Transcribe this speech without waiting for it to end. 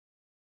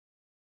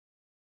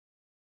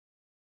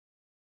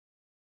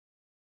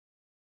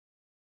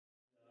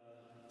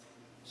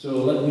So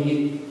let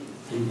me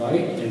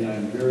invite, and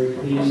I'm very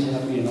pleased,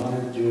 happy, and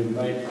honored to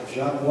invite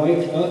Jacques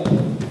White up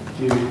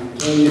to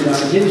tell you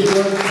about his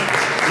work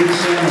with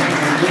salmon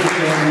and his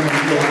salmon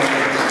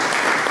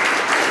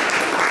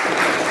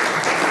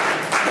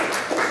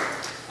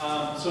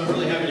and So I'm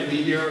really happy to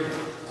be here.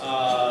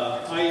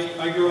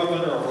 I grew up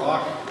under a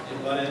rock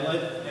in Butt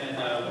Inlet, and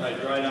when I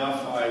dried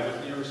off, I went to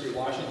the University of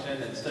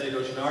Washington and studied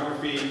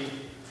oceanography.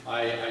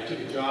 I took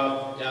a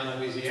job down in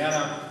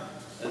Louisiana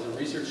as a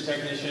research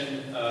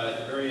technician at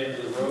the very end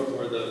of the road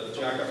where the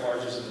jack-up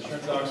barges and the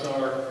shrimp docks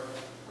are.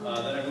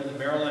 Then I moved to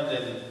Maryland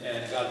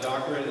and got a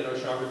doctorate in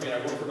oceanography, and I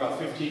worked for about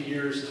 15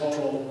 years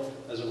total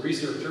as a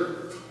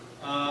researcher.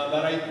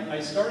 But I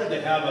started to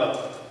have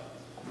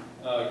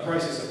a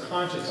crisis of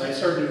conscience. I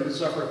started to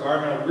suffer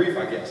environmental grief,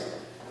 I guess.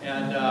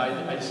 And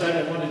I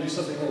decided I wanted to do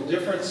something a little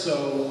different,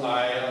 so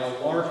on a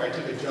lark, I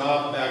took a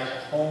job back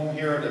home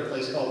here at a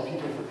place called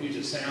People for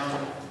Puget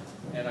Sound,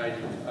 and I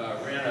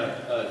ran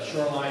a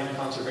shoreline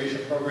conservation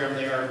program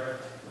there.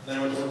 Then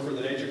I went to work for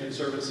the Nature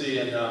Conservancy,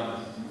 and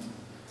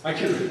I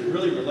could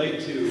really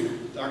relate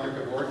to Dr.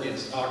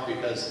 Kevorkian's talk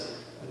because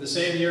in the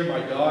same year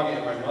my dog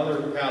and my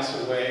mother passed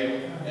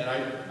away, and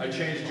I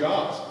changed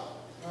jobs.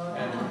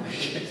 And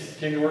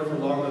came to work for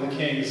Long Live the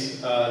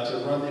Kings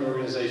to run the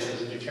organization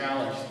as a new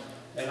challenge.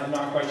 And I'm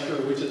not quite sure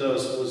which of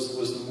those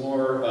was the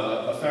more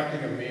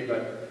affecting of me,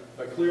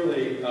 but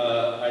clearly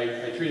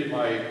I treated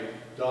my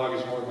dog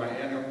as more of my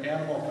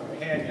animal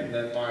companion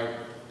than my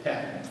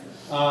pet.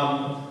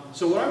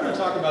 So what I'm going to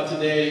talk about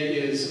today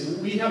is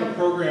we have a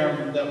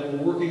program that we're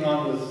working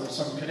on with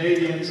some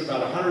Canadians.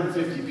 About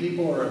 150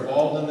 people are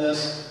involved in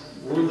this.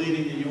 We're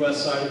leading the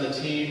U.S. side of the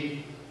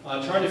team,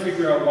 trying to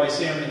figure out why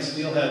salmon and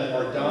steelhead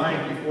are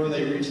dying before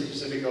they reach the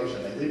Pacific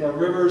Ocean. They leave our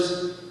rivers.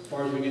 As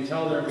far as we can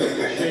tell, they're in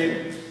good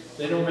shape.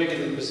 They don't make it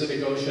to the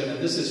Pacific Ocean, and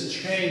this has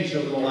changed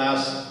over the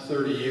last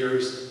 30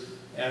 years,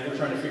 and we're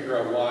trying to figure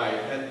out why.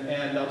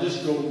 And I'll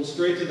just go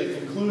straight to the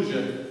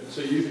conclusion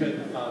so you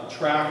can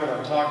track what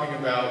I'm talking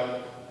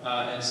about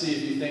and see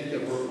if you think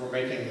that we're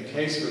making the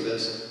case for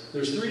this.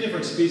 There's 3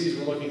 different species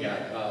we're looking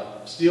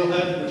at.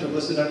 Steelhead, which are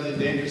listed under the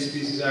Endangered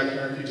Species Act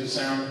here in Puget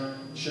Sound.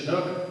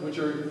 Chinook, which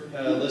are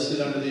listed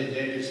under the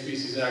Endangered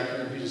Species Act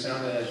here in Puget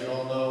Sound, and as you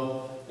all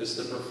know, it's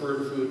the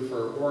preferred food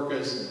for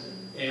orcas.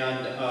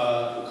 And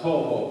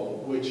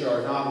Coho, which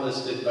are not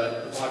listed,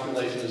 but the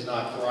population is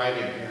not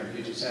thriving here in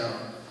Puget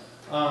Sound.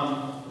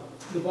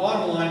 The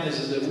bottom line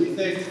is that we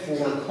think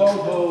for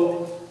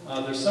Coho,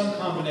 there's some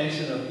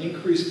combination of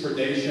increased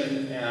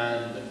predation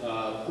and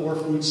poor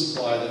food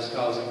supply that's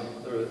causing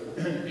the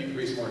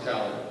increased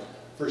mortality.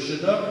 For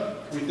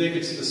Chinook, we think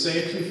it's the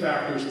same 2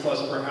 factors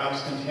plus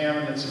perhaps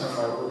contaminants from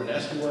our urban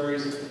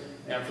estuaries.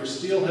 And for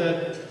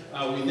steelhead,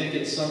 we think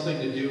it's something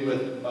to do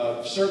with,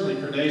 certainly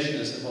predation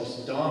is the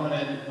most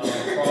dominant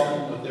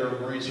problem with their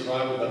marine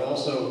survival, but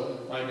also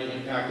might be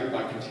impacted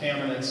by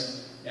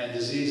contaminants and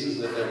diseases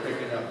that they're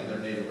picking up in their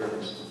native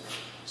rivers.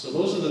 So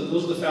those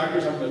are the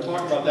factors. I'm going to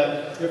talk about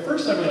that. At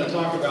first, I'm going to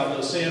talk about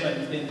those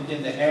salmon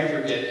in the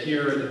aggregate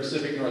here in the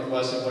Pacific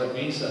Northwest and what it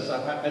means to us.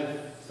 I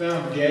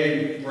found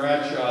Gay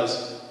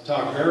Bradshaw's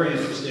talk very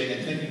interesting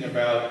in thinking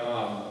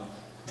about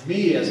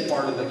me as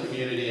part of the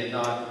community and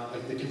not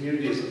like the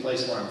community as the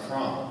place where I'm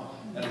from.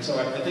 And so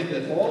I think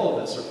that all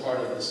of us are part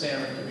of the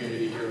salmon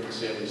community here in the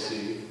Salish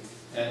Sea.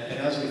 And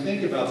as we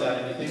think about that,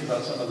 and you think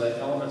about some of the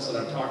elements that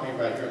I'm talking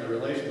about here in the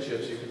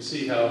relationships, you can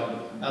see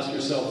how, ask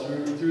yourself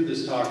through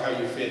this talk, how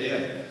you fit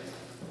in.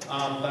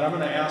 But I'm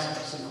going to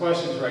ask some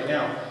questions right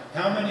now.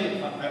 How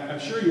many, I'm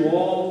sure you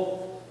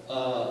all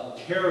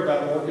care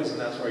about orcas, and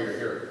that's why you're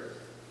here.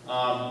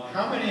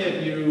 How many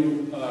of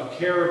you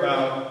care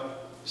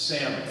about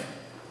salmon?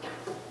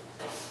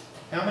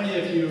 How many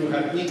of you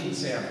have eaten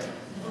salmon?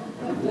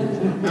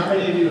 How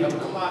many of you have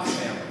caught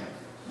salmon?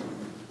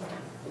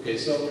 Okay,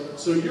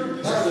 so you're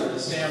part of the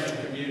salmon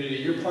community.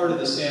 You're part of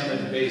the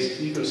salmon-based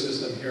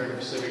ecosystem here in the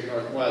Pacific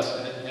Northwest.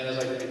 And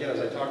as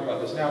I talk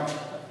about this now,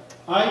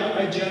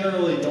 I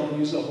generally don't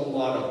use a whole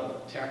lot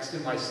of text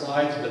in my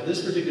slides, but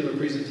this particular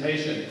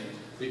presentation,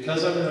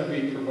 because I'm going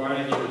to be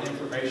providing you with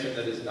information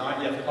that is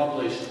not yet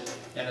published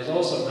and is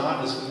also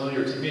not as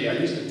familiar to me. I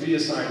used to be a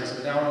scientist,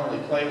 but now I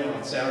only play one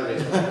on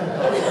Saturdays.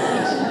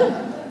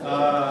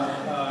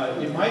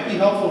 It might be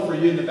helpful for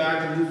you in the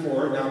back to move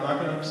forward. Now, I'm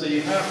not going to say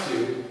you have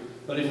to,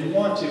 but if you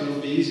want to, it'll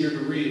be easier to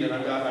read, and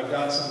I've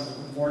got some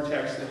more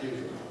text than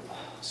usual.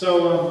 So,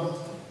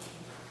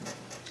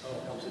 oh,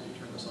 it helps if you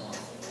turn this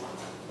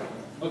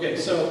on. Okay,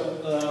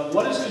 so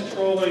what is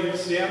controlling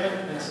salmon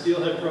and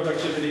steelhead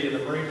productivity in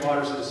the marine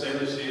waters of the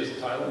Salish Sea is the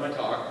title of my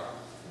talk.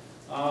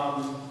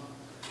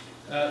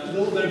 A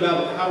little bit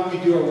about how we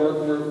do our work.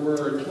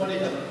 We're a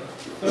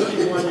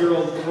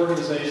 31-year-old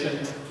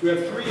organization. We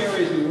have 3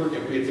 areas we work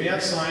in. We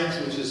advance science,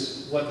 which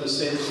is what the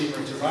Salish Sea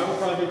Marine Survival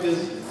Project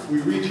is. We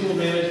retool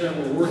management.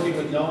 We're working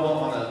with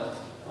NOAA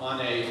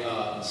on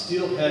a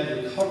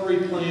steelhead recovery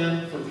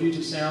plan for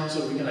Puget Sound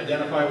so we can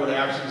identify what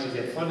actions and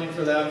get funding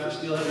for that for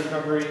steelhead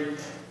recovery.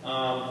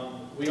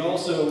 We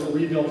also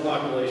rebuild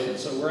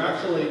populations. So we're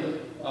actually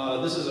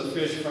this is a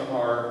fish from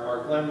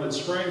our Glenwood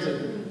Springs,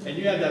 and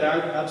you had that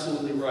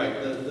absolutely right.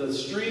 The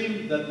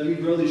stream that we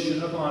grow these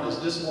Chinook on is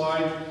this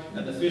wide,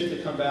 and the fish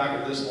that come back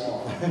are this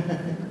long.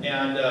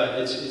 And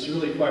it's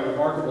really quite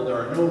remarkable. There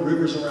are no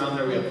rivers around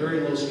there. We have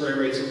very low stray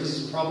rates, so this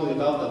is probably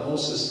about the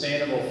most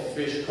sustainable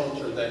fish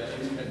culture that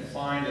you can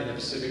find in the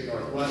Pacific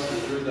Northwest.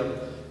 We rear them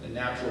in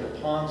natural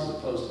ponds as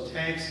opposed to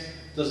tanks.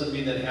 Doesn't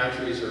mean that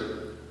hatcheries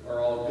are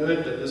all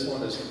good, but this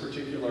one is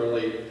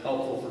particularly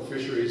helpful for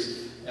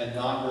fisheries and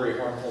not very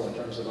harmful in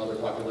terms of other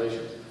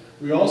populations.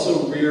 We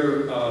also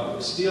rear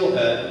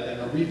steelhead and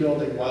are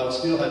rebuilding wild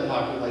steelhead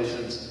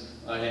populations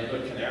in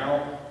Hood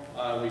Canal.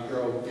 We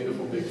grow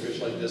beautiful big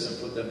fish like this and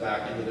put them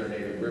back into their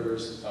native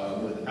rivers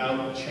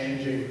without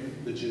changing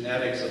the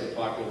genetics of the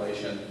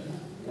population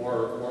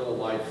or the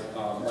life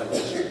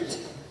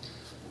histories.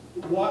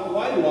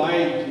 Why do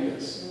I do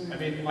this? I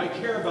mean, I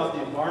care about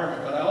the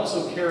environment, but I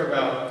also care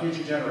about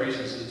future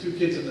generations. The two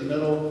kids in the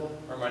middle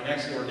are my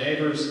next door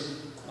neighbors.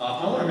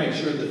 I want to make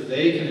sure that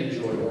they can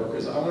enjoy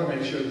orcas. I want to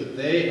make sure that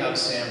they have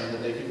salmon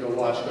that they can go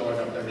watch going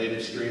up their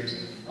native streams.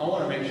 I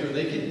want to make sure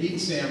they can eat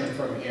salmon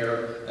from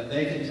here and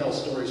they can tell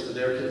stories to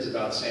their kids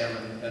about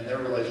salmon and their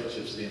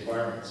relationships to the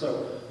environment.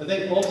 So I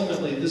think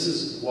ultimately this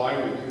is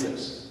why we do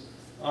this.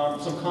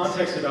 Some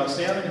context about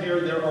salmon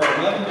here. There are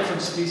 11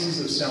 different species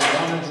of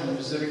salmonids in the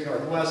Pacific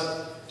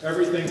Northwest.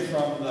 Everything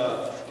from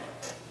the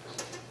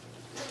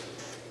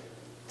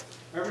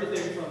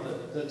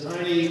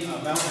tiny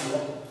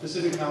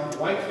Pacific mountain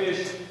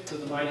whitefish to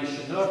the mighty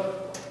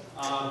Chinook.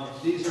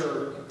 These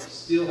are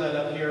steelhead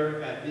up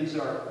here, and these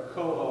are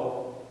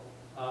Coho.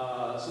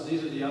 So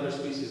these are the other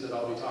species that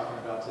I'll be talking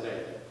about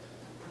today.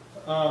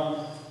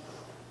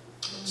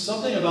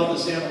 Something about the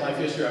salmon life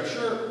history. I'm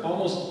sure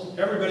almost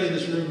everybody in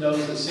this room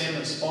knows that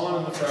salmon spawn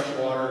in the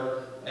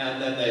freshwater,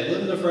 and then they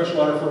live in the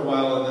freshwater for a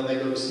while, and then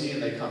they go to sea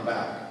and they come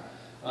back.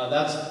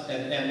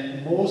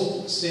 And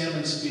most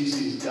salmon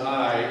species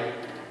die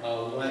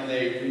when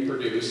they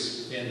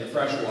reproduce in the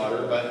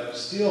freshwater, but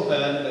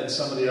steelhead and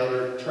some of the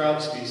other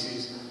trout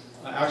species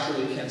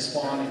actually can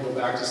spawn and go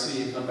back to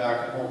sea and come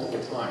back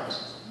multiple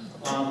times.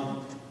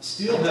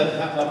 Steelhead,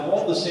 of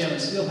all the salmon,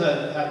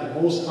 steelhead had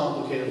the most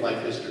complicated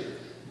life history.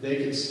 They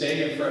can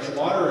stay in fresh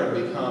water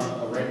and become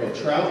a rainbow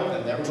trout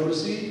and never go to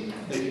sea.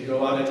 They can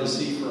go out into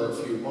sea for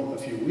a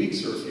few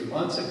weeks or a few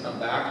months and come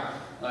back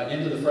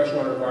into the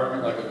freshwater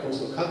environment like a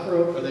coastal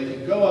cutthroat, or they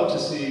can go out to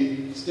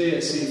sea, stay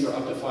at sea for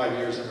up to 5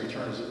 years and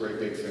return as a great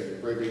big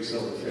fish, great big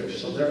silver fish.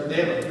 So they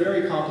have a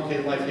very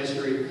complicated life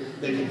history.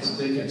 They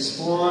can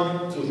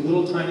spawn with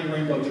little tiny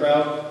rainbow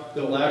trout.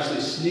 They'll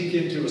actually sneak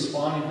into a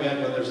spawning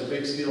bed when there's a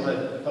big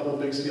steelhead, a couple of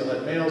big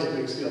steelhead males, a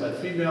big steelhead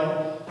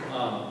female,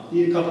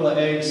 eat a couple of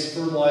eggs,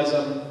 fertilize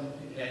them,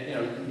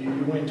 and you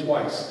win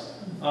twice.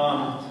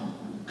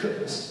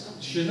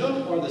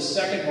 Chinook are the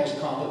second most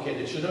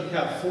complicated. Chinook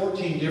have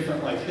 14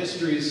 different life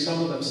histories.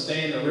 Some of them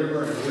stay in the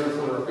river and are there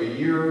for a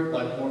year,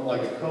 more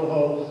like a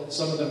coho.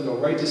 Some of them go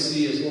right to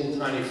sea as little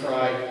tiny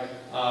fry.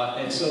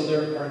 And so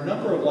there are a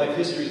number of life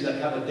histories that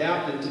have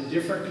adapted to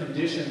different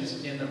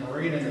conditions in the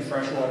marine and the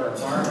freshwater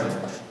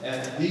environment.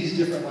 And these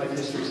different life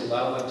histories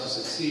allow them to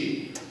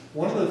succeed.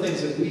 One of the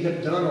things that we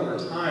have done over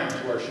time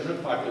to our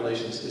Chinook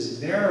populations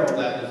is narrow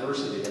that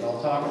diversity. And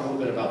I'll talk a little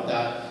bit about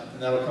that,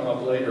 and that'll come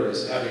up later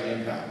as having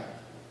impact.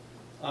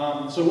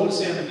 So what does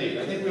salmon need?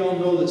 I think we all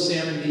know that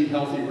salmon need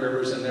healthy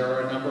rivers, and there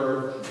are a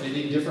number. They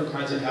need different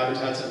kinds of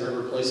habitats in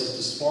river, places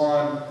to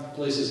spawn,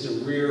 places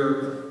to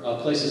rear,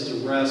 places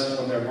to rest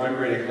when they're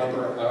migrating up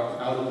or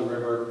out of the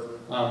river.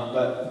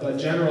 But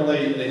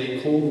generally, they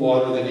need cold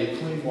water, they need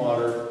clean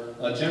water.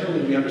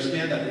 Generally, we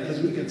understand that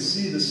because we can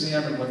see the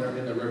salmon when they're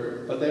in the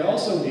river. But they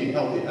also need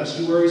healthy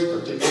estuaries,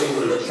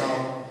 particularly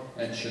chum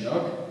and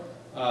Chinook.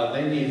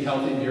 They need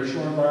healthy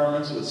nearshore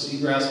environments with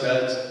seagrass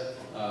beds,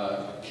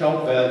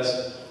 kelp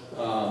beds,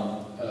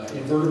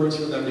 invertebrates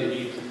for them to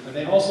eat, and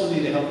they also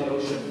need a healthy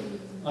ocean.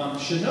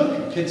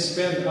 Chinook can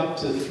spend up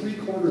to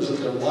 3/4 of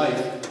their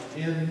life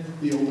in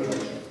the open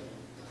ocean.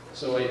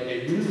 So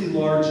a really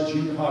large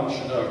June hog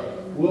Chinook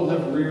will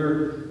have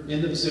reared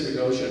in the Pacific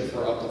Ocean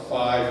for up to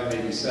 5,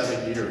 maybe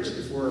 7 years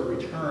before it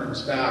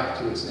returns back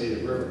to its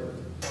native river.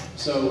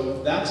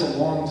 So that's a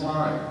long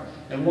time.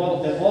 And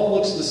while it all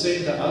looks the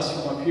same to us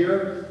from up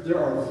here, there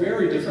are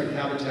very different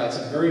habitats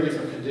and very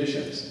different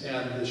conditions.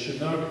 And the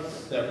Chinook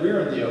that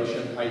rear in the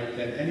ocean,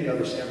 and any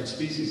other salmon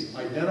species,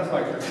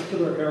 identify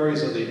particular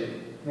areas of the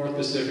North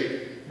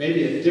Pacific,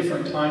 maybe at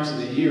different times of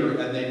the year,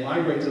 and they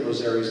migrate to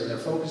those areas, and they're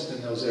focused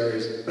in those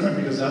areas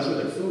because that's where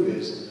their food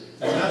is.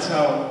 And that's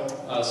how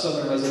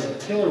southern resident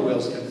killer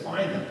whales can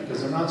find them,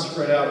 because they're not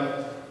spread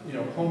out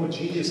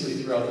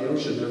homogeneously throughout the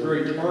ocean. They're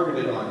very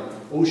targeted on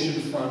ocean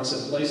fronts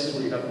and places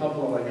where you have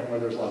upwelling and where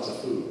there's lots of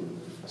food.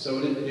 So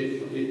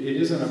it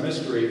isn't a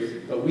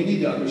mystery, but we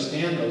need to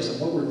understand those and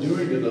what we're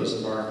doing to those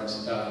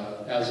environments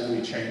as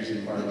we change the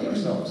environment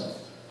ourselves.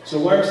 So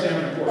why are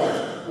salmon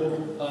important?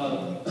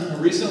 Well,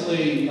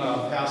 recently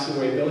passed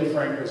away, Billy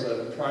Frank was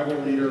a tribal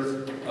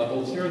leader,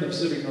 both here in the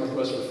Pacific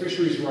Northwest for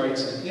fisheries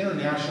rights and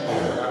internationally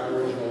for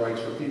Aboriginal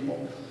rights for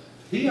people.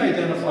 he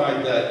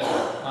identified that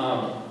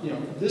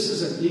this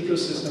is an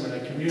ecosystem and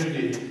a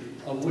community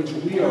of which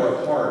we are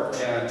a part,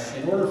 and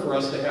in order for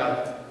us to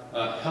have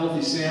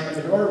healthy salmon,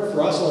 in order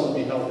for us all to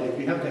be healthy,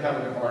 we have to have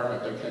an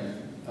environment that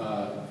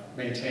can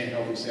maintain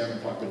healthy salmon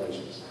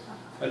populations.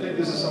 I think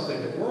this is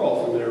something that we're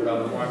all familiar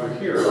about and why we're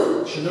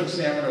here. Chinook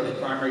salmon are the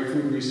primary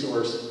food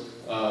resource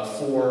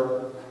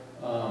for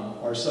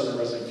our southern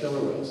resident killer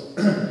whales.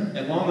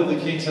 And Long Live the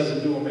Kings has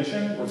a dual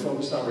mission. We're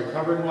focused on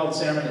recovering wild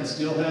salmon and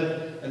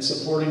steelhead and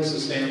supporting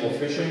sustainable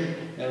fishing.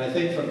 And I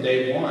think from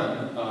day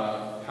one,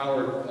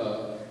 Howard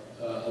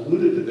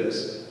alluded to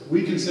this,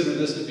 we consider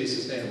this to be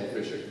sustainable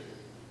fishing.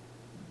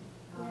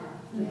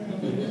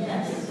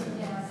 Yes.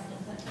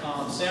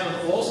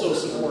 Salmon also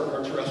support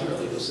our terrestrial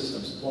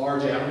ecosystems.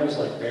 Large animals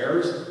like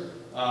bears,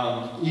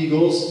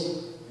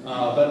 eagles,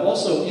 but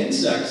also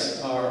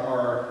insects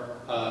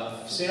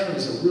salmon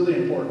is a really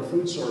important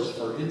food source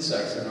for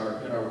insects in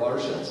our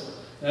watersheds.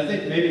 And I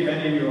think maybe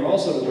many of you are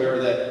also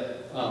aware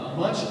that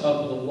much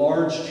of the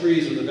large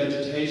trees or the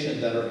vegetation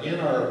that are in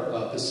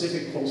our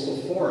Pacific coastal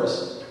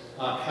forests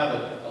have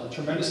a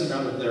tremendous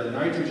amount of their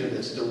nitrogen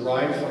that's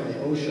derived from the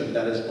ocean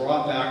that is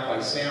brought back by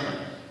salmon.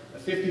 A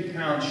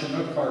 50-pound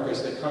Chinook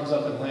carcass that comes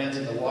up and lands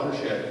in the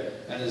watershed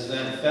and is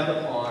then fed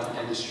upon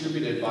and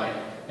distributed by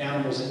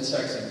animals,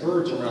 insects, and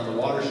birds around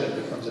the watershed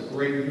becomes a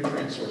great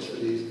nutrient source for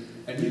these.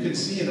 And you can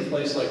see in a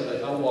place like the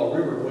Elwha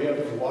River, way up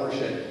in the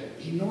watershed,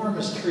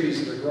 enormous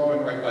trees that are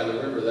growing right by the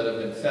river that have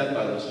been fed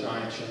by those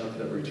giant Chinook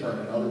that return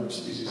and other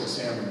species of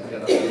salmon that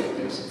get up in the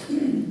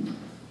basin.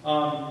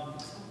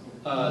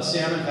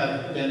 Salmon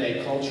have been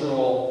a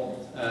cultural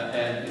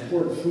and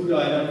important food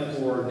item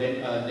for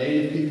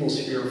native peoples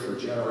here for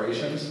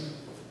generations.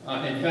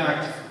 In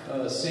fact,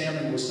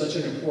 salmon was such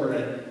an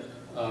important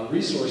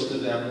resource to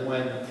them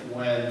when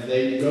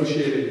they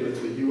negotiated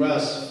with the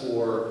U.S.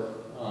 for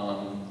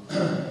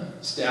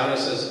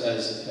status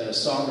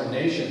as sovereign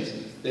nations.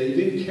 They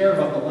didn't care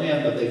about the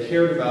land, but they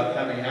cared about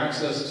having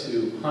access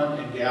to hunt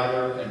and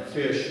gather and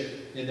fish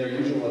in their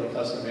usual and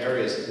accustomed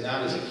areas, and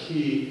that is a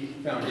key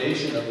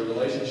foundation of the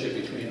relationship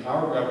between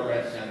our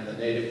government and the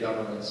native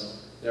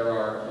governments. There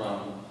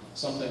are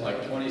something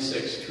like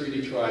 26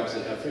 treaty tribes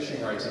that have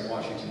fishing rights in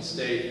Washington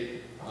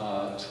State.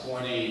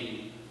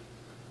 20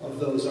 of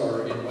those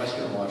are in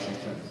western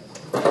Washington.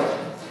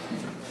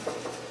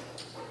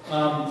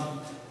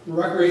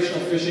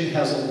 Recreational fishing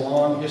has a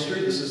long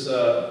history. This is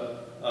a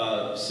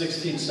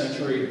 16th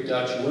century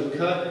Dutch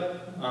woodcut.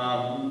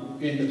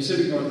 In the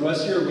Pacific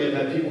Northwest here, we have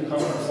had people come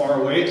from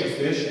far away to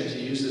fish and to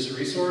use this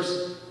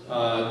resource.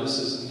 This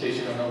is, in case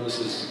you don't know, this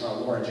is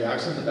Lauren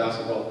Jackson, the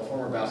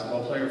former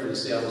basketball player for the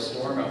Seattle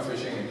Storm, out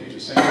fishing in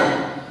Puget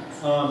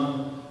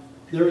Sound.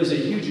 There is a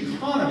huge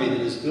economy that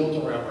is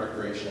built around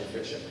recreational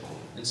fishing.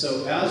 And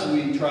so as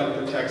we try to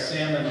protect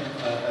salmon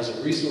as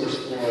a resource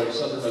for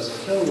southern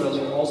resident killer whales,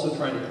 we're also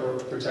trying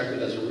to protect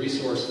it as a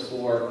resource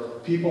for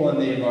people in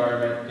the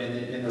environment,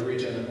 in the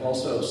region, and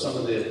also some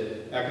of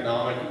the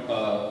economic,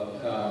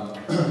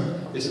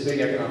 it's a big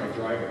economic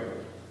driver.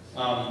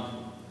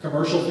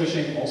 Commercial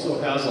fishing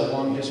also has a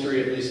long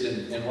history, at least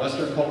in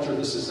Western culture.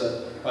 This is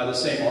by the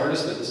same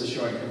artist that this is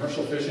showing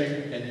commercial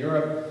fishing in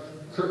Europe.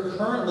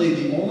 Currently,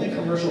 the only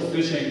commercial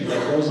fishing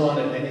that goes on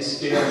at any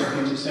scale in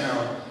Puget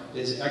Sound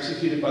is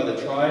executed by the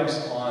tribes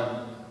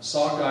on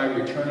sockeye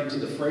returning to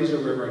the Fraser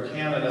River in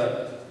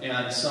Canada,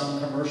 and some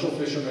commercial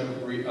fishermen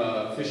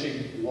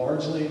fishing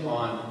largely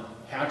on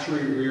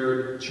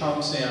hatchery-reared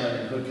chum salmon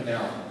in Hood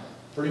Canal.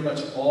 Pretty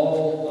much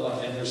all,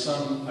 and there's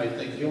some, I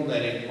think, gill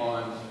netting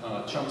on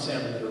chum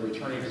salmon that are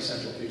returning to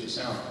central Puget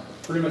Sound.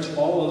 Pretty much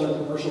all other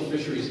commercial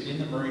fisheries in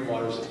the marine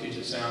waters of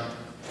Puget Sound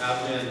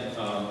have been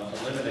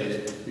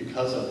eliminated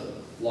because of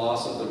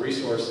loss of the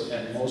resource,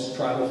 and most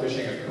tribal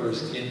fishing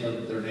occurs in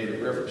their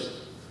native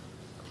rivers.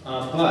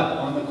 But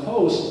on the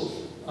coast,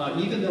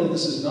 even though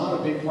this is not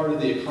a big part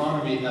of the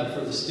economy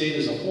for the state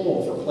as a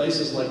whole, for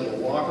places like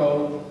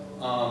Ilwaco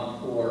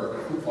or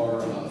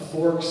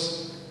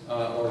Forks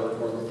or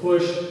La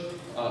Push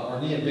or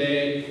Nia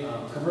Bay,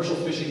 commercial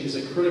fishing is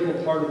a critical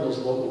part of those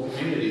local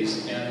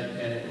communities, and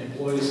it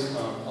employs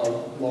a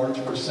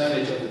large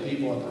percentage of the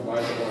people and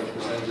provides a large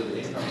percentage of the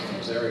income in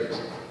those areas.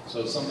 So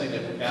it's something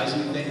that, as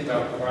we think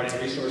about providing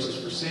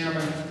resources for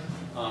salmon,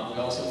 we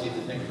also need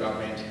to think about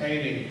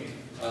maintaining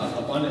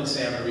abundant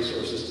salmon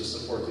resources to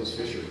support these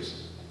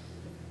fisheries.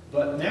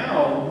 But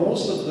now,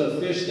 most of the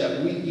fish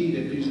that we eat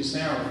in Puget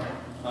Sound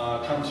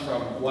comes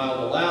from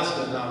wild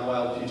Alaska, not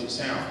wild Puget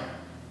Sound.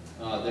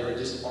 There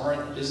just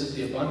isn't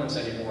the abundance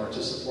anymore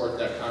to support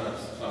that kind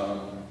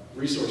of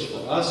resource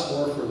for us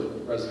or for the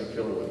resident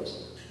killer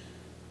whales.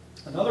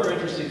 Another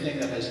interesting thing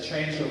that has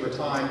changed over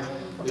time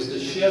is the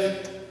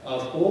shift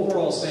of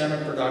overall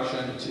salmon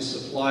production to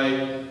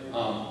supply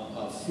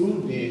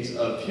food needs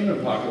of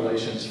human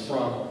populations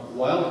from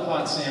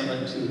wild-caught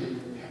salmon to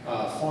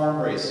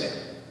farm-raised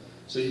salmon.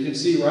 So you can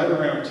see right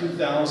around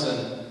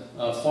 2000,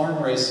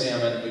 farm-raised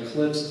salmon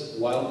eclipsed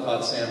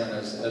wild-caught salmon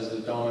as the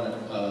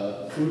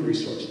dominant food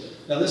resource.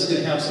 Now this is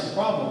going to have some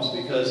problems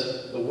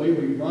because the way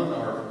we run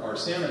our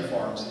salmon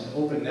farms in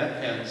open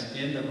net pens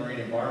in the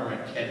marine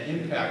environment can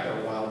impact our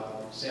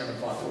wild salmon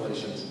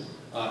populations.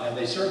 And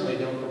they certainly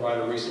don't provide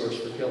a resource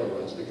for killer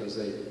whales because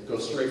they go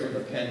straight from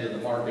the pen to the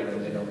market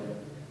and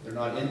they're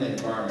not in the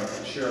environment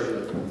and shared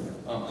with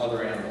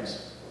other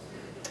animals.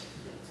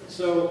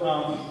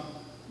 So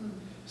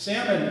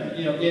salmon,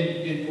 you know,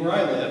 in where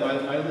I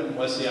live in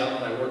West Seattle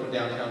and I work in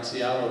downtown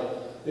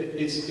Seattle.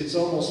 It's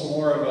almost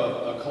more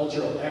of a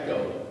cultural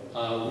echo.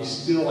 We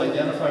still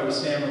identify with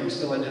salmon, we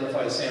still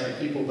identify as salmon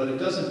people, but it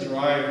doesn't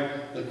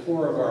drive the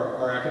core of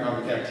our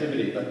economic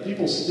activity. But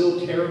people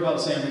still care about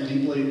salmon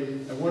deeply,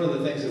 and one of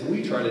the things that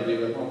we try to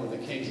do at Home of the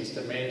Kings is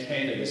to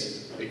maintain it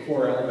as a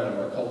core element of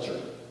our culture.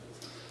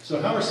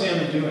 So how are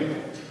salmon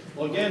doing?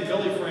 Well, again,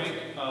 Billy Frank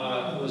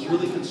was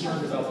really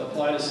concerned about the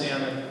plight of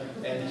salmon,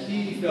 and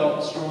he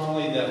felt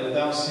strongly that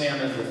without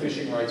salmon, the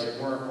fishing rights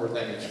weren't worth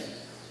anything.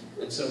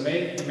 And so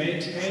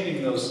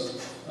maintaining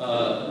those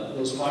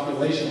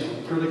populations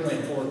were critically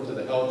important to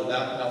the health of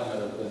that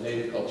element of the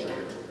native culture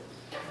here.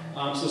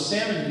 So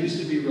salmon used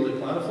to be really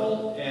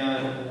plentiful,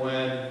 and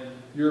when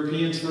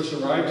Europeans first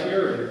arrived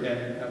here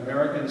and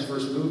Americans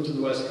first moved to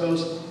the West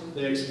Coast,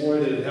 they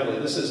exploited it heavily.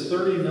 This is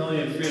 30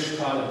 million fish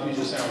caught in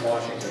Puget Sound,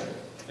 Washington.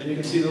 And you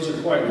can see those are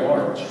quite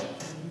large.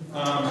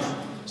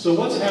 So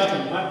what's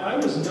happened? I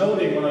was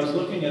noting when I was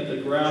looking at the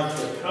graph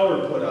that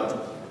Howard put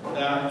up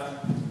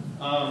that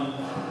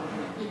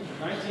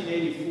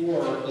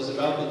 1984 is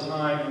about the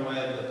time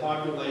when the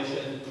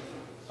population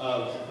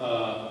of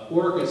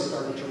orcas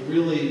started to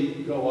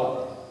really go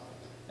up.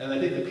 And I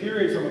think the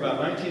period from about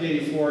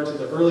 1984 to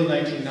the early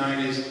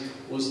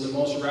 1990s was the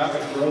most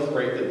rapid growth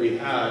rate that we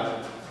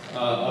had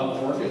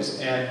of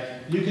orcas. And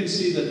you can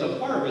see that the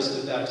harvest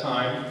at that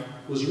time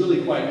was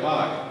really quite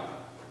high.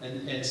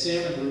 And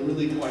salmon were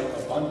really quite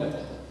abundant.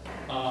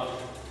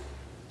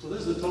 So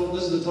this is the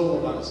total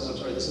abundance. I'm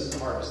sorry, this is the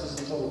harvest. This is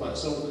the total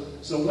abundance.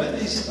 So when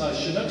these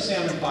Chinook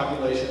salmon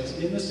populations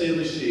in the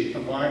Salish Sea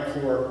combined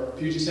for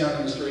Puget Sound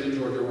and the Strait of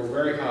Georgia were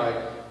very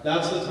high,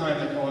 that's the time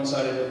that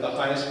coincided with the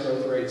highest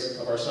growth rates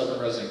of our southern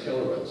resident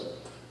killer whales.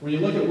 When you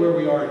look at where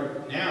we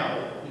are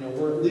now, you know,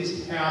 we're at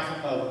least half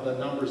of the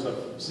numbers of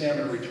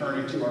salmon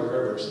returning to our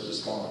rivers to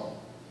spawn.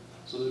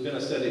 So there's been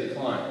a steady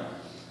decline.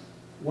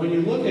 When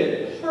you look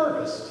at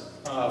harvest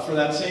for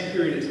that same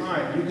period of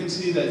time, you can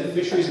see that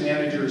fisheries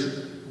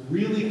managers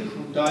really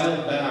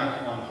dialed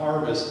back on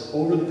harvest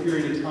over the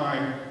period of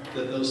time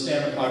that those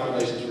salmon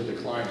populations were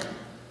declining.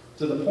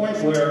 To the point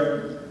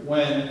where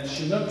when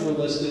Chinook were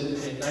listed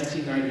in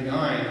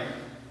 1999,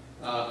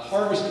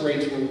 harvest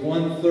rates were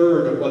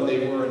 1/3 of what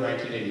they were in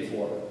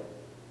 1984.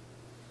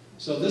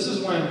 So this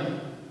is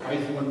when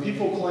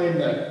people claim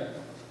that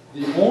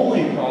the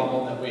only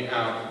problem that we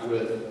have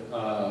with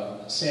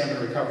salmon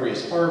recovery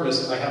is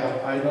harvest, I have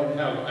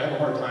a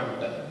hard time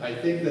with that. I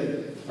think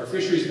that our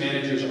fisheries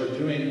managers are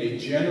doing a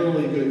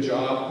generally good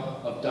job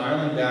of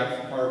dialing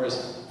back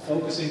harvest,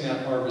 focusing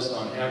that harvest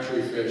on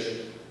hatchery fish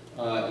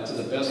to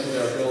the best of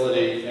their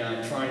ability,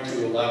 and trying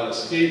to allow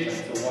escapement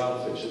for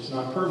wild fish. It's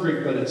not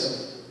perfect, but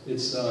it's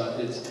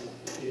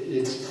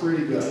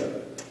pretty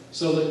good.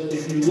 So that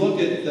if you look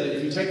at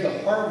if you take the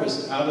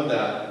harvest out of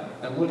that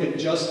and look at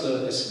just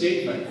the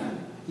escapement,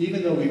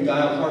 even though we've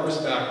dialed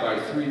harvest back by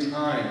 3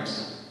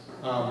 times,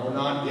 we're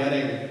not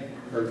getting,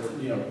 or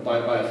you know, by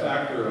a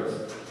factor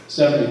of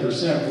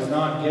 70%, we're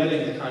not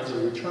getting the kinds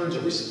of returns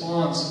or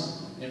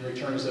response in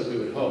returns that we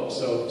would hope.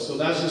 So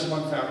that's just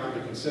one factor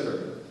to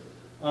consider.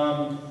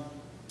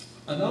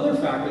 Another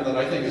factor that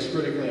I think is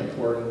critically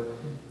important,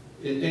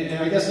 and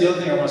I guess the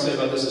other thing I want to say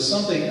about this is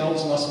something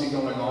else must be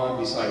going on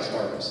besides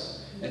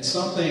harvest. And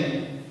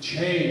something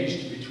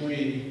changed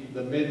between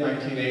the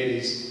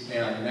mid-1980s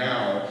and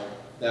now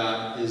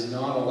that is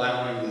not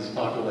allowing these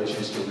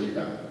populations to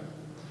rebound.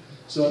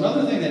 So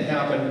another thing that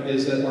happened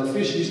is that our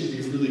fish used to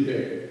be really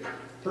big.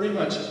 Pretty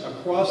much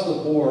across the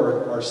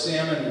board, our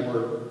salmon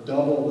were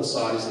double the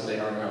size that they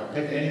are now.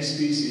 Pick any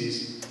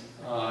species,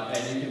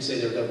 and you can say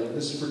they're double.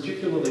 This is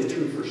particularly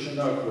true for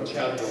Chinook, which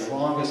had the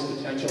longest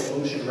potential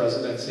ocean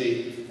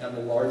residency and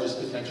the largest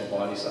potential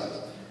body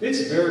size.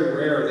 It's very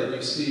rare that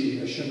you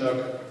see a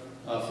Chinook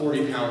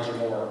 40 pounds or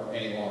more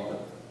any longer.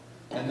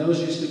 And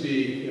those used to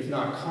be, if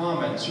not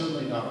common,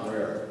 certainly not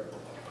rare.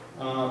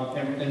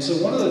 And so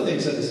one of the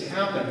things that has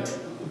happened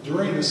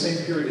during the same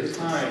period of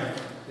time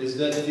is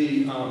that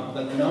the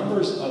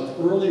numbers of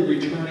early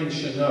returning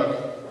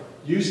Chinook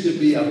used to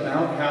be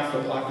about half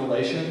the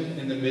population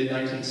in the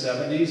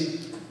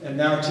mid-1970s, and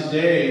now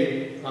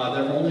today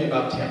they're only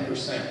about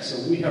 10%.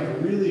 So we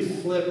have really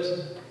flipped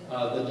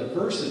the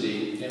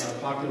diversity in our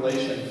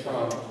population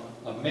from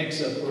a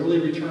mix of early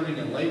returning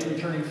and late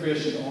returning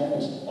fish to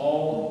almost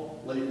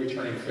all late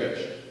returning fish.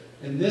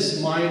 And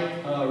this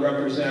might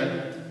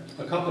represent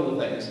a couple of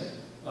things.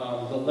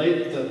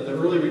 The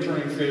early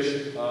returning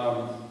fish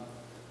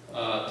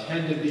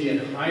tend to be in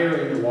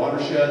higher in the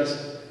watersheds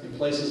in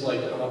places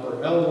like the upper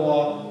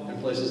Elwha, in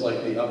places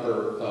like the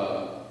upper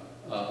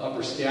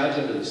Upper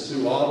Skagit to the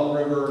Stewardal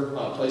River,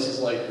 places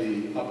like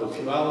the Upper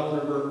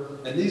Puyallup River.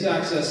 And these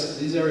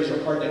areas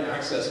are hard to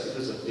access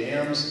because of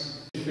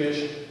dams,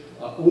 fish,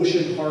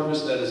 ocean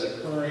harvest that is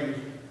occurring,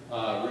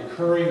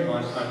 recurring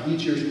on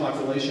each year's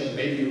population,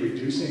 maybe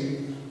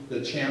reducing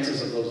the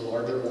chances of those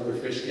larger, older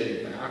fish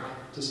getting back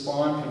to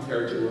spawn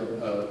compared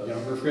to a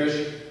younger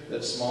fish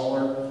that's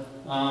smaller.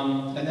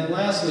 And then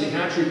lastly,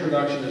 hatchery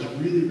production is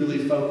really,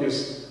 really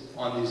focused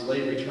on these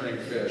late returning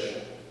fish.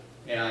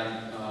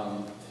 And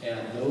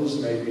those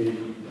may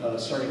be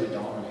starting to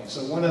dominate.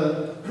 So one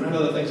of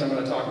the things I'm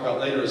going to talk about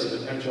later is the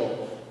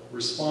potential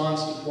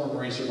response to poor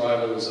marine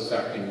survival is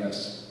affecting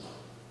this.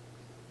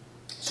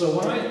 So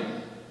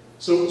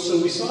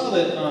we saw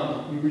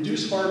that you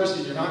reduce harvest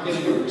and you're not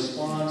getting a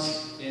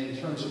response in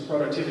terms of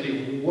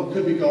productivity. What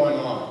could be going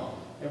on?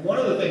 And one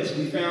of the things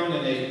we found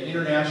in an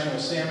international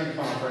salmon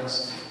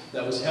conference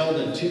that was held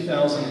in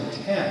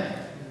 2010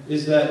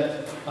 is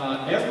that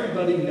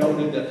everybody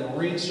noted that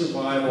marine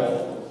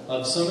survival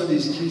of some of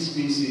these key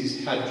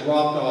species had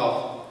dropped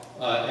off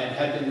and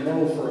had been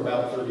low for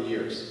about 30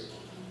 years.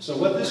 So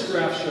what this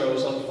graph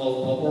shows, I'll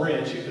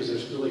orient you because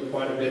there's really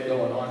quite a bit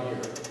going on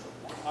here.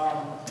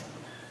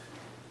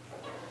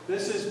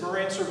 This is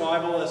marine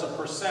survival as a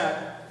percent,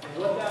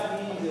 and what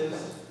that means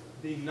is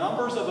the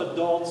numbers of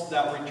adults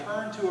that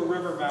return to a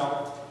river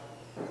mouth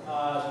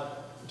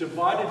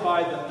divided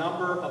by the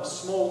number of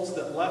smolts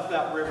that left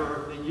that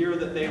river the year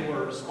that they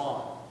were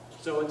spawned.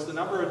 So it's the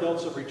number of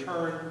adults that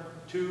return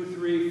 2,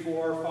 3,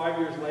 4, 5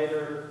 years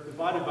later,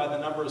 divided by the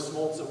number of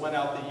smolts that went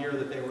out the year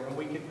that they were, and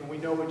we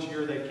know which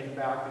year they came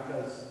back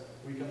because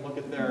we can look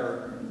at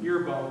their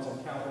ear bones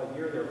and count what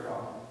year they're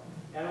from.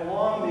 And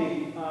along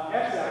the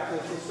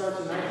x-axis, it starts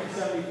in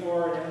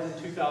 1974 and ends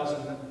in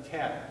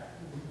 2010.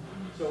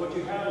 So what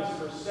you have is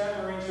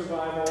percent marine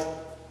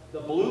survival. The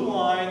blue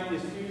line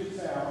is Puget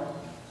Sound.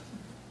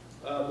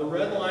 The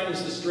red line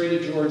is the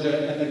Strait of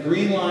Georgia, and the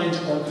green lines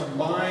are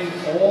combined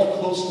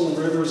all coastal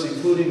rivers,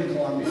 including the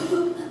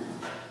Columbia.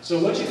 So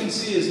what you can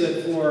see is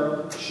that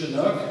for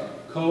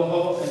Chinook,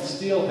 Coho, and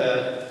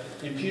steelhead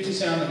in Puget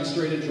Sound and the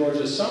Strait of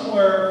Georgia,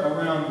 somewhere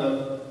around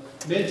the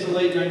mid to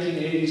late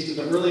 1980s to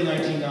the early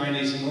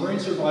 1990s, marine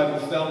survival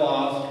fell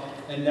off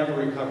and never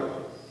recovered.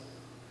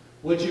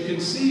 What you can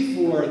see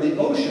for the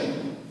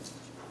ocean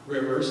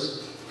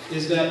rivers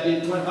is that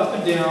it went up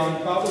and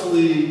down,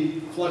 probably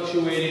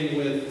fluctuating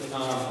with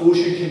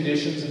ocean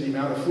conditions and the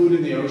amount of food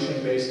in the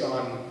ocean based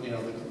on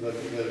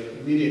the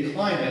immediate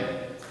climate.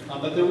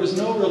 But there was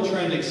no real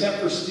trend except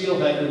for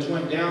steelhead, which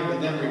went down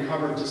but then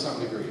recovered to some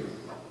degree.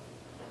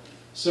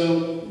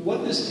 So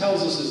what this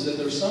tells us is that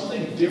there's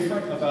something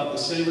different about the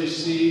Salish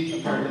Sea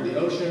compared to the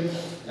ocean,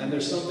 and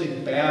there's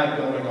something bad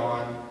going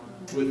on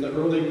with the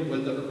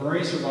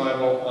marine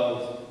survival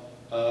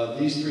of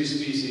these three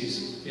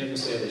species in the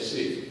Salish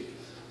Sea.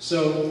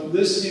 So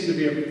this seemed to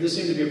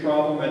be a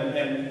problem,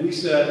 and we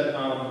said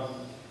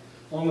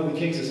Along with the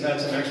Kings has had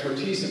some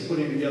expertise in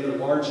putting together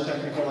large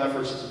technical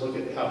efforts to look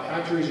at how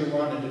hatcheries are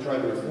run and to try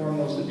to reform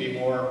those to be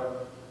more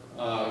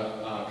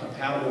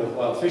compatible with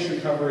wild fish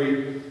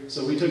recovery.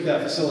 So we took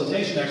that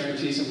facilitation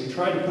expertise and we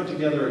tried to put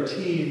together a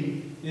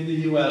team in the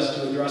U.S.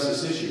 to address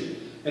this issue.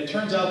 It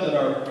turns out that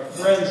our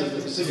friends at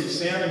the Pacific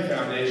Salmon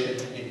Foundation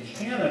in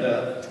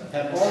Canada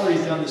have already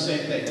done the same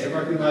thing. They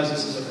recognize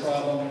this as a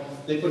problem.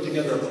 They put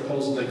together a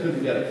proposal. They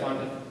couldn't get it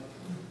funded.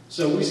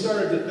 So we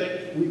started to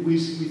think, we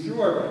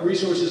threw our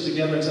resources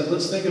together and said,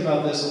 let's think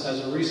about this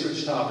as a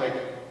research topic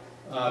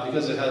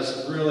because it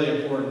has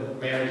really important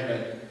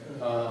management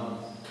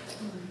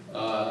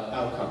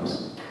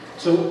outcomes.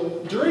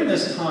 So during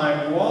this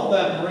time, while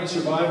that marine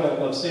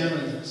survival of salmon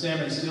and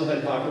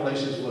steelhead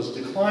populations was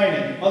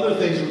declining, other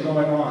things were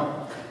going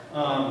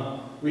on.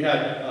 We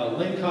had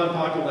lingcod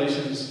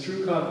populations,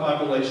 true cod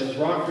populations,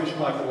 rockfish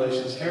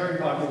populations, herring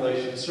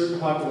populations, certain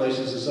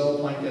populations of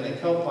zooplankton and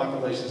kelp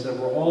populations that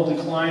were all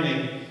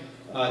declining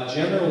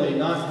generally,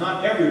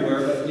 not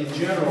everywhere, but in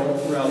general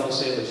throughout the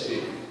Salish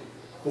Sea.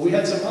 But we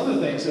had some other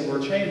things that were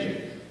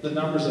changing. The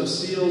numbers of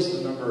seals,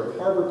 the number of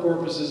harbor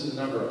porpoises,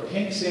 the number of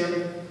pink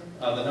salmon,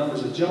 the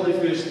numbers of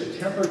jellyfish, the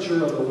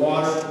temperature of the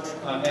water,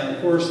 and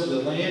of course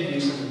the land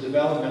use and the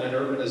development and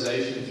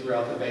urbanization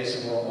throughout the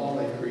basin were all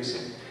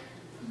increasing.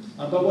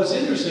 But what's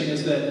interesting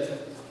is that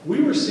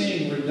we were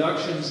seeing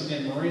reductions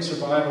in marine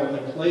survival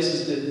in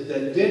places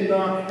that did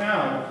not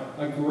have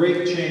a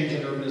great change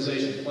in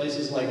urbanization,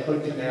 places like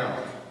Hood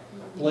Canal,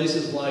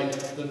 places like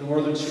the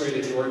northern Strait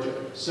of Georgia.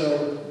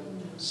 So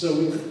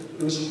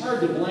it was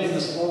hard to blame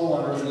this all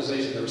on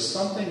urbanization. There was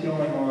something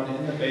going on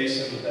in the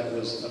basin that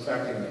was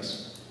affecting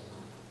this.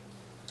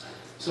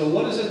 So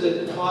what is it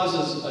that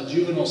causes a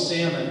juvenile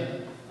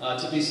salmon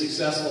to be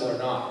successful or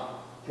not?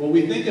 Well,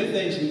 we think of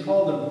things, we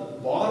call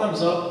them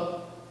bottoms-up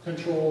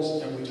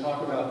controls, and we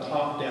talk about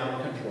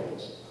top-down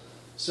controls.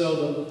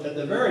 So at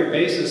the very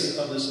basis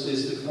of this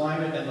is the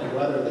climate and the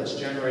weather that's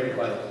generated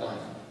by the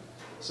climate.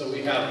 So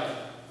we have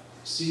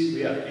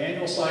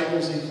annual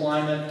cycles in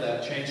climate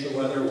that change the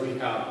weather. We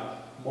have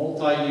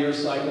multi-year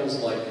cycles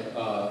like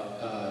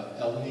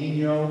El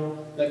Nino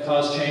that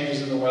cause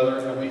changes in the weather,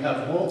 and we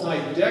have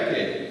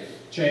multi-decade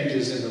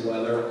changes in the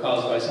weather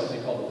caused by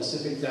something called the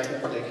Pacific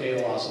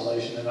Decadal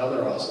Oscillation and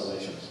other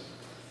oscillations.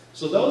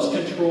 So those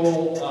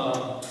control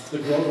the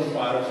growth of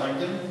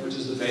phytoplankton, which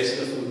is the base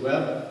of the food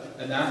web,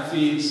 and that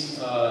feeds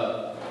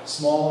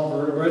small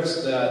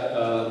invertebrates that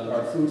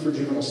are food for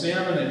juvenile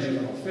salmon and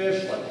juvenile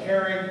fish, like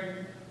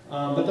herring.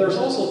 But there's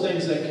also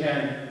things that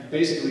can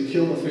basically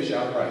kill the fish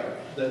outright,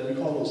 that we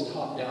call those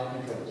top-down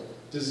controls.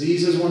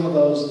 Disease is one of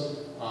those,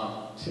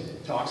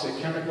 toxic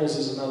chemicals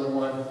is another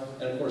one,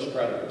 and of course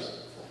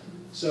predators.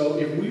 So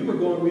if we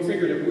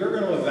figured if we were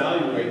going to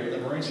evaluate the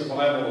marine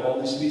survival of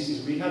all these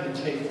species, we had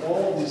to take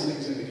all of these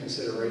things into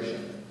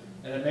consideration.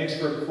 And it makes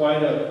for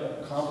quite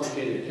a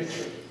complicated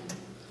picture.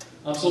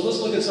 So let's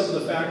look at some of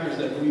the factors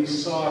that we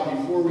saw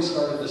before we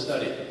started the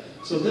study.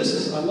 So this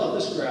is, I love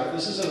this graph.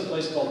 This is at a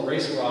place called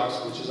Race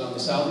Rocks, which is on the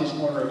southeast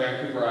corner of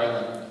Vancouver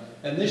Island.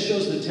 And this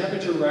shows the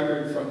temperature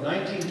record from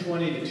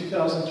 1920 to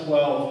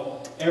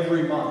 2012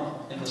 every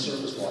month in the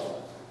surface water.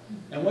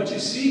 And what you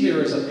see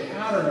here is a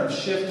pattern of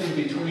shifting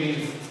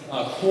between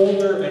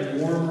colder and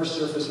warmer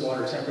surface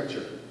water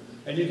temperature.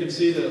 And you can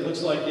see that it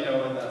looks like, you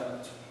know, in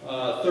the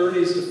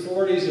 30s to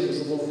 40s it was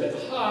a little bit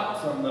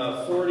hot. From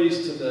the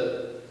 40s to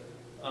the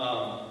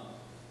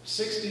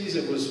 60s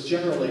it was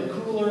generally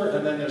cooler,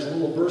 and then there's a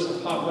little burst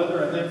of hot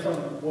weather, and then from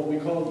what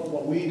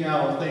we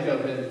now think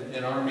of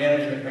in our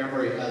management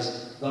memory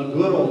as the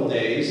good old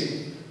days,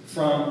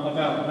 from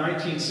about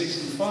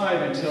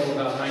 1965 until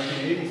about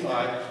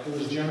 1985, it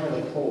was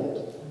generally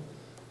cold.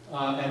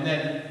 And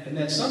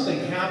then something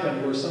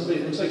happened where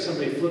it looks like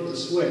somebody flipped the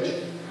switch,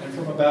 and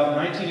from about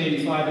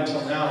 1985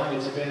 until now,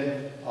 it's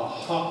been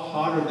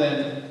hotter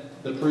than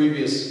the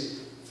previous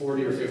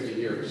 40 or 50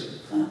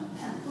 years.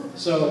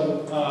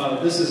 So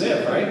this is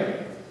it,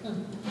 right?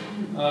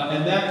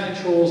 And that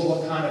controls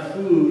what kind of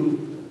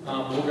food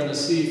we're going to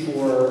see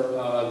for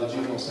the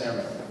juvenile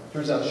salmon.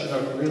 Turns out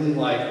Chinook really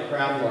like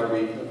crab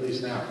larvae, at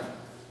least now.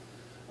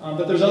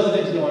 But there's other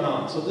things going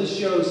on. So this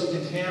shows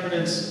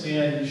contaminants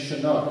in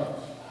Chinook.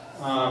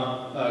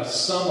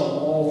 Some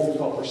of all what we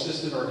call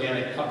persistent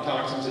organic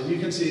toxins. And you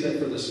can see that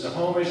for the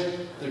Snohomish,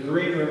 the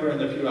Green River, and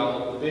the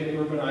Puyallup, the big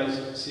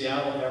urbanized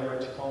Seattle,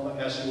 Everett, Tacoma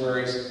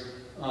estuaries,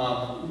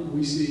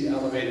 we see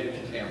elevated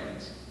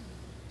contaminants.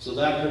 So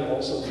that could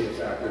also be a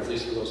factor, at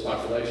least for those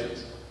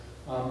populations.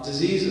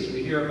 Diseases,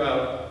 we hear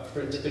about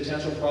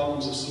potential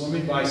problems of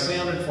swimming by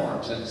salmon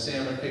farms and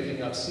salmon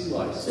picking up sea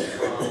lice.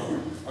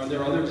 Are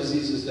there other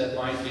diseases that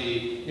might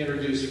be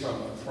introduced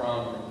from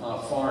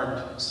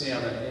farmed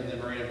salmon in the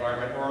marine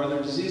environment? Or are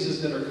there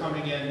diseases that are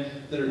coming in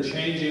that are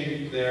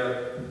changing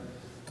their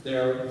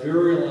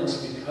virulence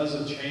because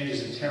of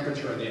changes in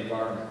temperature in the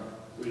environment?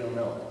 We don't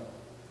know.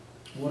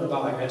 What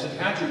about, I mentioned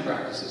hatchery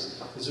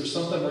practices. Is there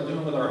something we're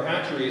doing with our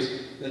hatcheries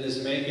that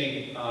is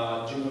making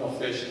juvenile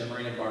fish in the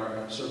marine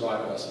environment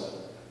survive less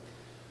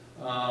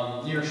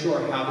well?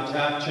 Near-shore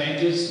habitat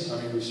changes. I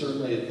mean, we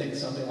certainly think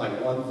something like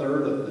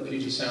 1/3 of the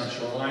Puget Sound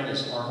shoreline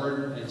is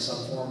armored in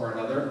some form or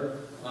another.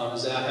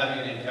 Is that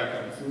having an impact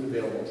on the food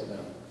available to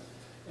them?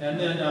 And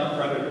then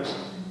predators.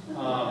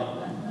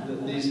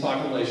 These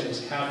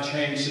populations have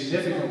changed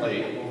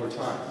significantly over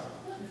time.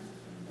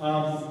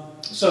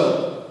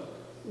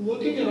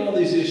 Looking at all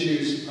these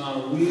issues,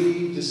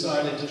 we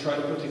decided to try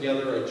to put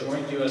together a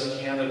joint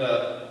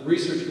U.S.-Canada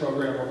research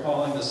program we're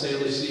calling the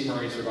Salish Sea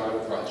Marine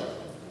Survival Project.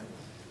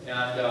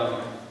 And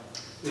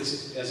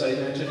as I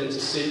mentioned, it's a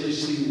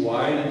Salish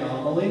Sea-wide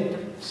anomaly.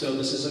 So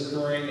this is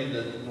occurring in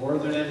the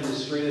northern end of the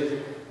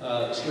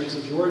Straits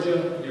of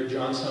Georgia, near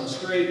Johnstone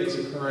Strait. It's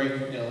occurring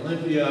in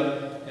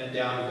Olympia and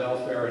down in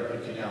Belfair and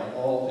Hood Canal,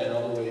 all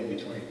the way in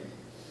between.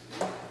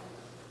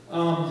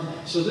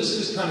 So this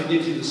just kind of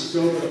gives you the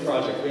scope of the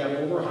project. We have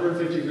over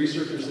 150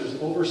 researchers. There's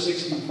over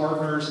 60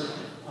 partners.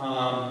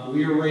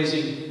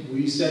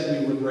 We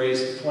said we would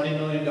raise $20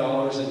 million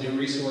in new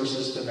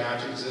resources to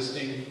match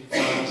existing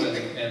funds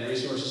and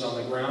resources on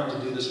the ground to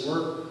do this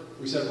work.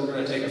 We said we're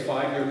going to take a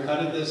 5-year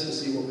cut at this to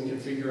see what we can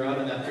figure out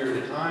in that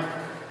period of time.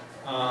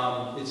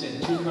 It's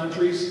in 2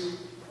 countries,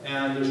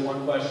 and there's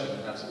one question,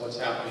 and that's what's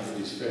happening to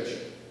these fish.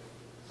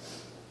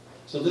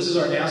 So this is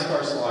our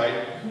NASCAR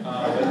slide,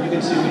 but you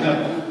can see we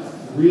have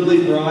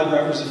really broad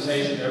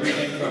representation,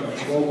 everything from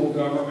local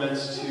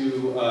governments to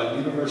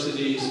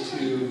universities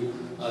to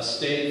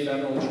state,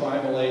 federal,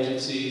 tribal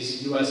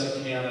agencies, U.S.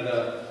 and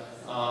Canada.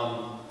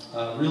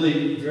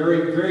 Really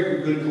very,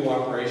 very good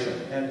cooperation.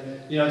 And,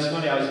 you know, it's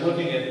funny, I was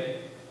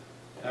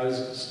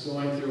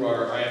going through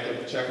I have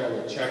to check all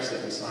the checks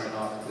that we sign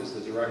off as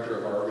the director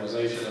of our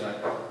organization, and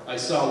I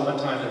saw one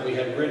time that we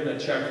had written a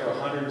check for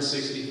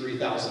 $163,000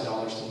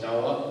 to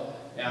NOAA,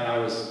 and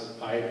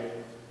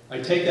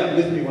I take that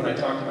with me when I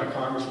talk to my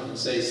congressman and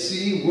say,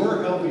 see,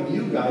 we're helping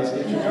you guys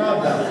get your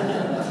job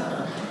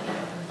done.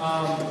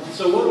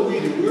 So what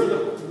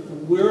do?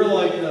 We're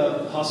like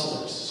the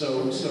hustlers.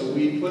 So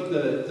we put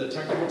the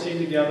technical team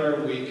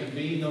together, we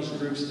convene those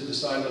groups to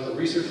decide what the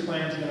research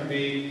plan is going to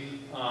be.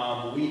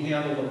 We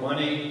handle the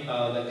money,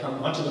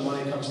 much of the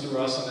money comes through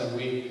us, and then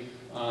we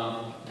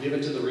give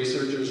it to the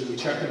researchers. We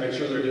check to make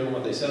sure they're doing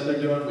what they said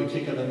they're doing. We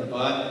kick them in the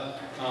butt.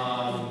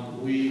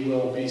 We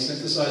will be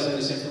synthesizing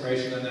this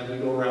information, and then we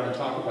go around and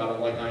talk about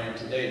it like I am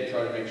today to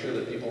try to make sure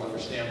that people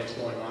understand what's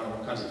going on and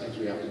what kinds of things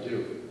we have to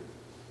do.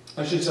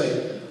 I should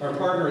say, our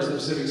partner is the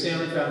Pacific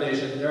Salmon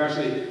Foundation. They're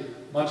actually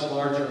much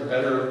larger and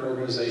better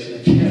organization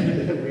in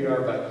Canada than we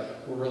are,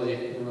 but we're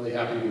really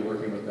happy to be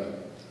working with them.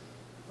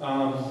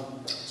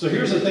 So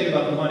here's the thing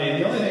about the money,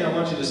 and the only thing I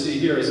want you to see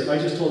here is I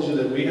just told you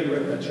that we had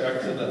written a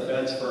check to the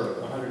feds for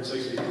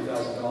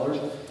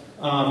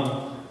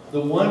 $162,000. The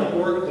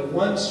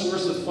one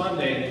source of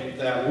funding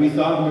that we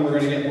thought we were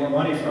going to get more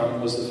money from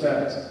was the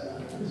feds.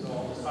 So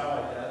I'll just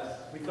highlight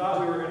that. We thought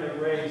we were going to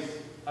raise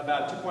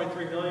about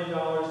 $2.3 million.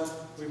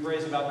 We've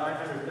raised about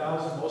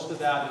 $900,000, most of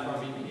that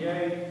from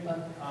EPA.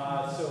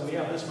 So we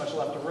have this much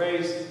left to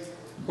raise.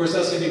 Of course,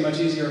 that's going to be much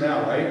easier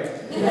now, right?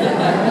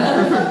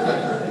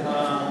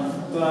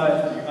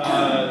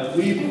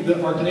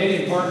 Our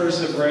Canadian partners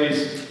have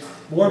raised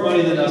more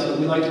money than us, but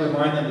we like to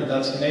remind them that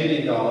that's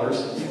Canadian dollars.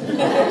 So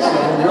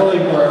we're really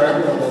more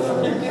equitable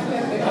than we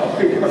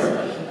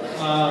were.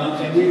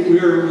 And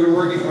we're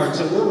working hard.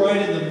 So we're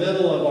right in the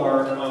middle of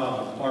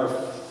our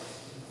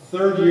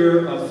third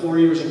year of 4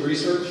 years of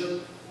research.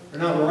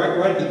 We're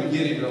right at the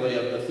beginning, really,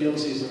 of the field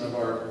season of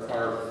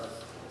our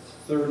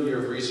third year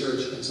of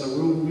research. And so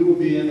we will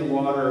be in the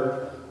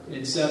water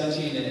in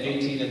 17 and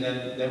 18, and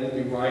then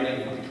we'll be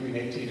riding between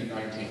 18 and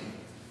 19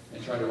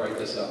 and trying to write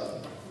this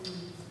up.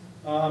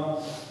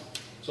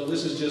 So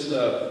this is just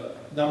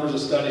numbers of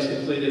studies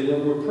completed.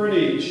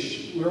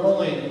 We're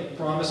only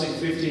promising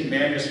 15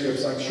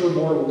 manuscripts. I'm sure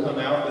more will come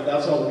out, but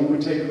that's all we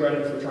would take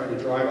credit for trying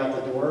to drive out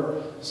the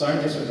door.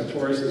 Scientists are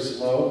notoriously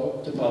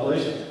slow to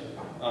publish,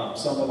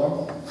 some of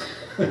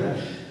them.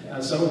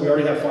 Some of them we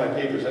already have 5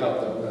 papers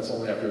out, though. That's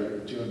only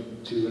after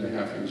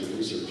 2.5 years of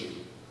research.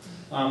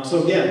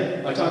 So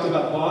again, I talked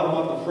about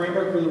bottom-up, the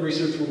framework for the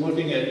research. We're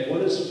looking at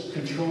what is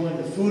controlling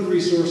the food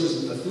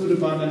resources and the food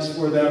abundance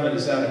for them, and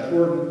is that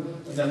important?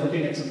 And then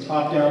looking at some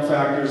top-down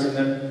factors, and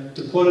then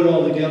to put it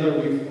all together,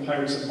 we've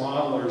hired some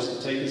modelers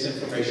to take this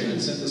information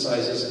and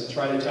synthesize this and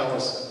try to tell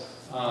us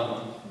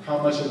how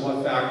much of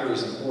what factor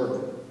is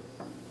important.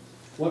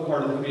 What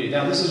part of the community?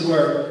 Now this is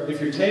where,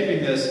 if you're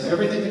taping this,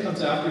 everything that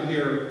comes after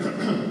here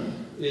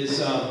is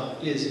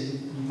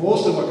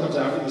most of what comes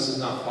after this is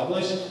not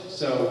published,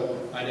 so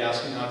I'd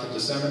ask you not to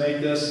disseminate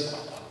this.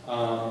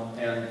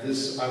 And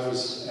this, I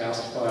was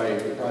asked by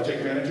the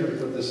project manager to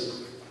put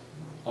this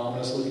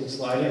ominous looking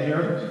slide in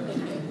here.